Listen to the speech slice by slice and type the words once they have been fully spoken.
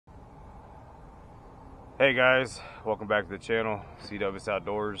Hey guys, welcome back to the channel, CW's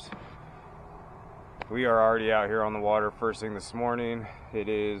Outdoors. We are already out here on the water first thing this morning. It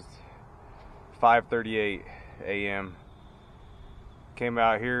is 5:38 a.m. Came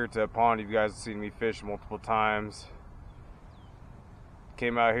out here to a pond. You guys have seen me fish multiple times.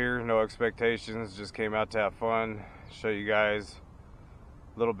 Came out here, no expectations, just came out to have fun, show you guys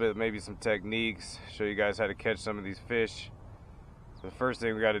a little bit, maybe some techniques, show you guys how to catch some of these fish. So the first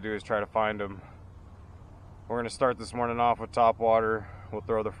thing we got to do is try to find them. We're going to start this morning off with top water. We'll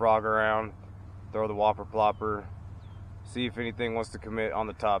throw the frog around, throw the whopper plopper, see if anything wants to commit on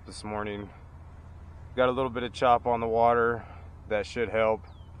the top this morning. Got a little bit of chop on the water, that should help.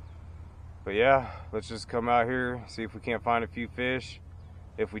 But yeah, let's just come out here, see if we can't find a few fish.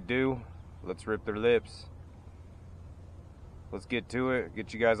 If we do, let's rip their lips. Let's get to it,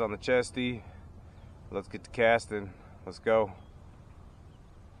 get you guys on the chesty. Let's get to casting. Let's go.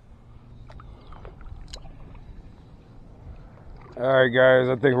 Alright guys,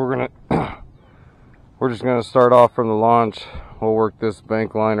 I think we're just gonna start off from the launch. We'll work this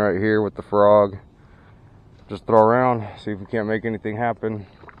bank line right here with the frog. Just throw around, see if we can't make anything happen.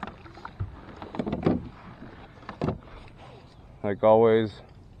 Like always,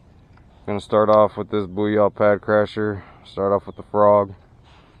 gonna start off with this booyah pad crasher. Start off with the frog.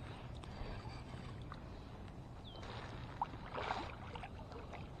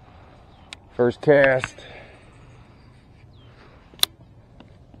 First cast.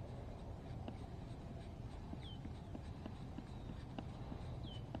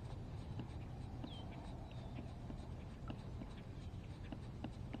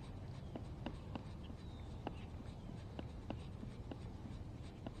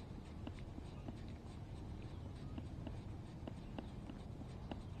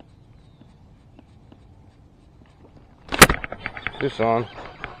 Fish on.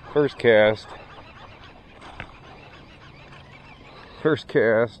 First cast. First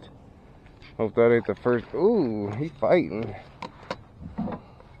cast. Hope that ain't the first. Ooh, he fighting.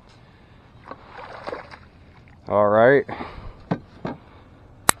 Alright.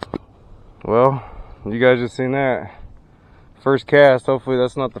 Well, you guys just seen that. First cast. Hopefully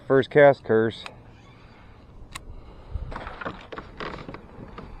that's not the first cast curse.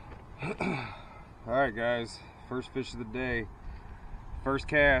 Alright guys, first fish of the day. First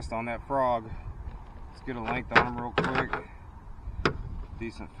cast on that frog. Let's get a length on him real quick.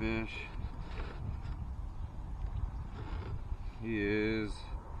 Decent fish. He is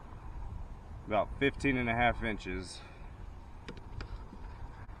about 15.5 inches.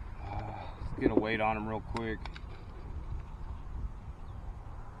 Let's get a weight on him real quick.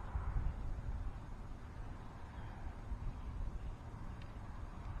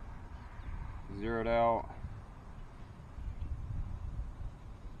 Zeroed out.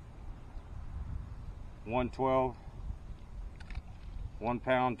 112, 1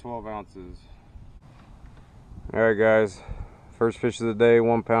 pound, 12 ounces. Alright guys, first fish of the day,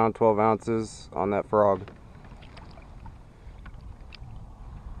 1 pound, 12 ounces on that frog.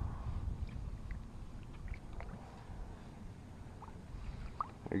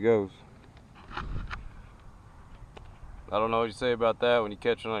 There he goes. I don't know what you say about that when you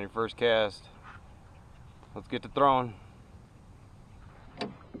catch it on your first cast. Let's get to throwing.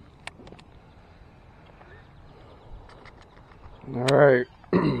 All right,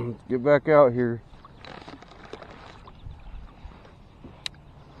 let's get back out here.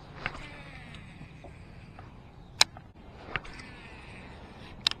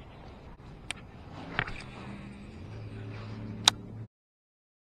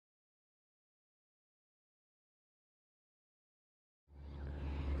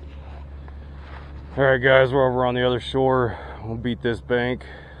 All right, guys, we're over on the other shore. We'll beat this bank,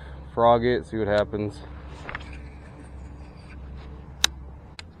 frog it, see what happens.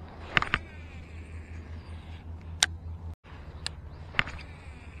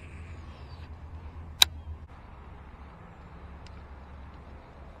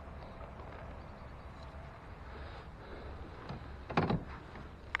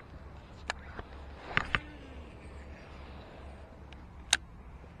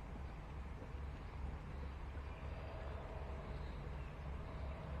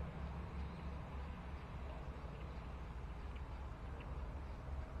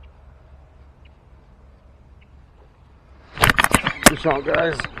 Fish on,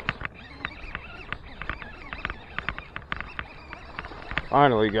 guys.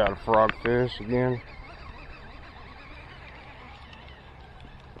 Finally got a frog fish again.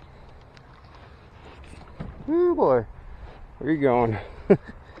 Ooh boy, where you going?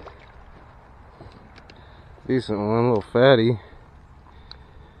 Decent one, a little fatty.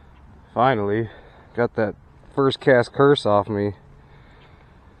 Finally. Got that first cast curse off me.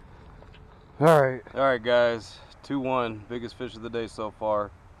 Alright guys, 2-1, biggest fish of the day so far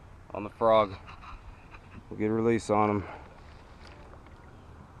on the frog. We'll get a release on him.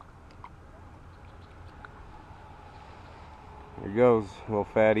 There he goes, little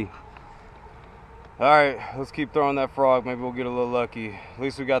fatty. Alright, let's keep throwing that frog. Maybe we'll get a little lucky. At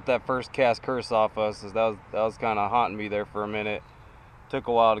least we got that first cast curse off us. That was kind of haunting me there for a minute. Took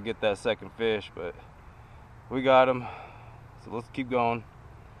a while to get that second fish, but we got him. So let's keep going.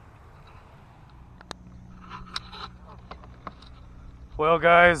 Well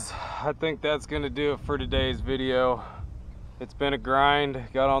guys, I think that's gonna do it for today's video. It's been a grind.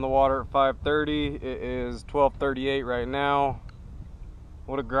 Got on the water at 5:30. It is 12:38 right now.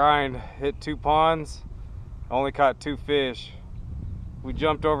 What a grind. Hit 2 ponds, only caught 2 fish. We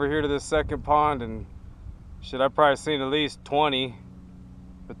jumped over here to this second pond and shit, I've probably seen at least 20,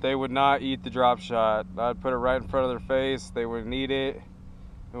 but they would not eat the drop shot. I'd put it right in front of their face. They wouldn't eat it.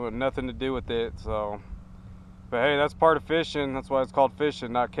 It had nothing to do with it. So, but hey, that's part of fishing. That's why it's called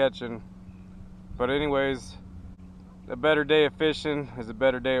fishing, not catching. But anyways, a better day of fishing is a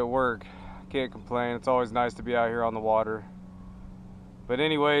better day at work. I can't complain. It's always nice to be out here on the water. But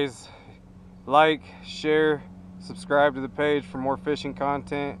anyways, like, share, subscribe to the page for more fishing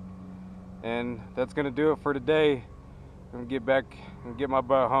content. And that's gonna do it for today. I'm gonna get back and get my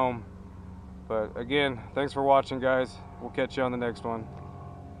butt home. But again, thanks for watching guys. We'll catch you on the next one.